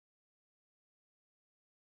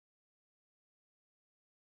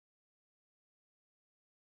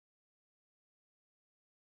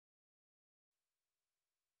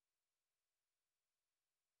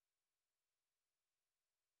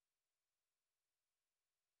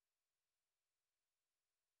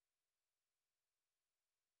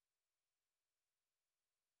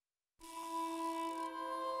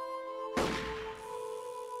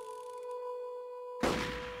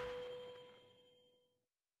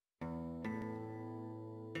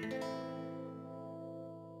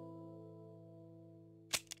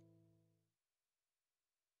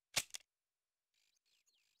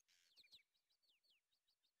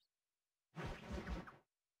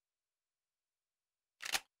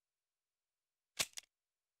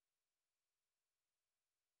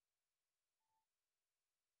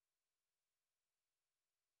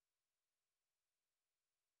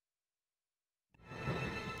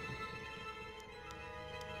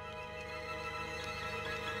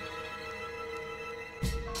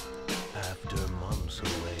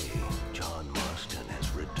months away, John Marston has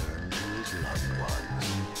returned to his loved ones.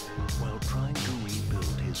 While trying to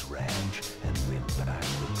rebuild his ranch and win back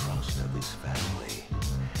the trust of his family,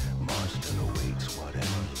 Marston awaits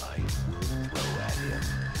whatever life will throw at him.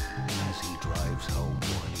 As he drives home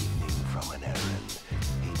one evening from an errand,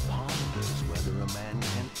 he ponders whether a man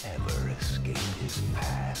can ever escape his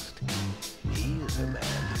past. He is a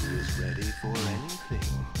man who is ready for anything.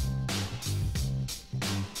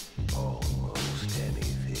 Almost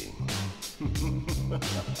anything.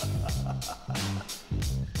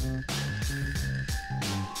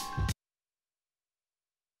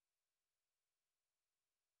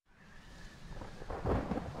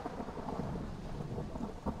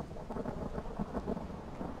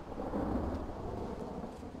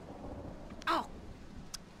 Oh,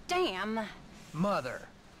 damn. Mother.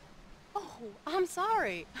 Oh, I'm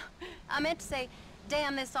sorry. I meant to say,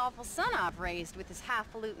 damn this awful son I've raised with his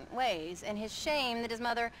highfalutin ways, and his shame that his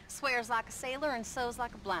mother swears like a sailor and sews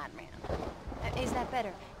like a blind man. Is that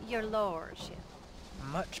better, your lordship?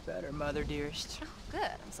 Much better, Mother dearest. Oh, good.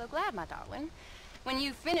 I'm so glad, my darling. When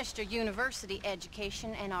you've finished your university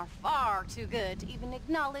education and are far too good to even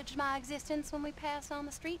acknowledge my existence when we pass on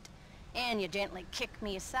the street, and you gently kick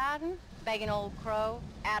me aside and begging old crow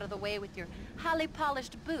out of the way with your highly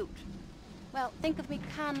polished boot. Well, think of me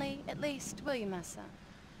kindly, at least, will you, my son?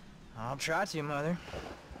 I'll try to, Mother.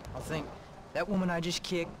 I'll think, that woman I just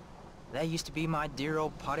kicked, that used to be my dear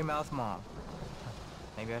old potty-mouthed mom.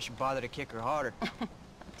 Maybe I should bother to kick her harder.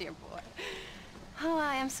 Dear boy. Oh,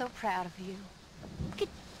 I am so proud of you. Get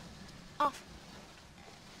off.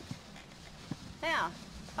 Now,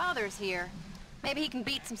 Father's here. Maybe he can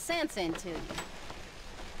beat some sense into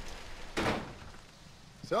you.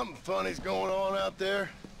 Something funny's going on out there.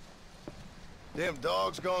 Damn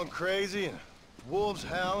dog's gone crazy, and wolves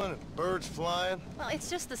howling, and birds flying. Well, it's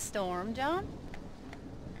just the storm, John.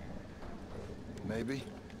 Maybe.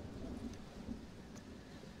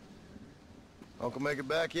 Uncle make it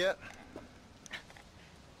back yet?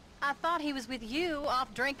 I thought he was with you,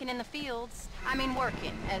 off drinking in the fields. I mean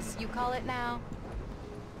working, as you call it now.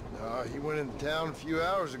 He went into town a few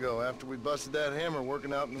hours ago after we busted that hammer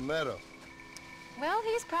working out in the meadow. Well,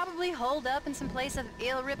 he's probably holed up in some place of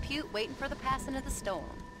ill repute waiting for the passing of the storm.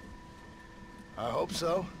 I hope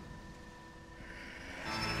so.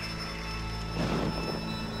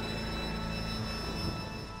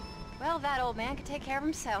 Well, that old man could take care of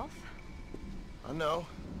himself. I know.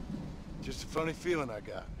 Just a funny feeling I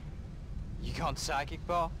got. You gone psychic,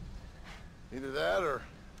 Pa? Either that or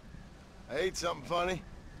I ate something funny.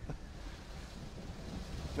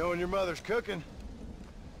 Knowing your mother's cooking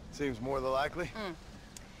seems more than likely.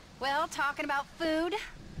 Well, talking about food,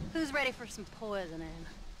 who's ready for some poisoning?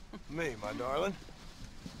 Me, my darling.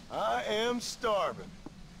 I am starving.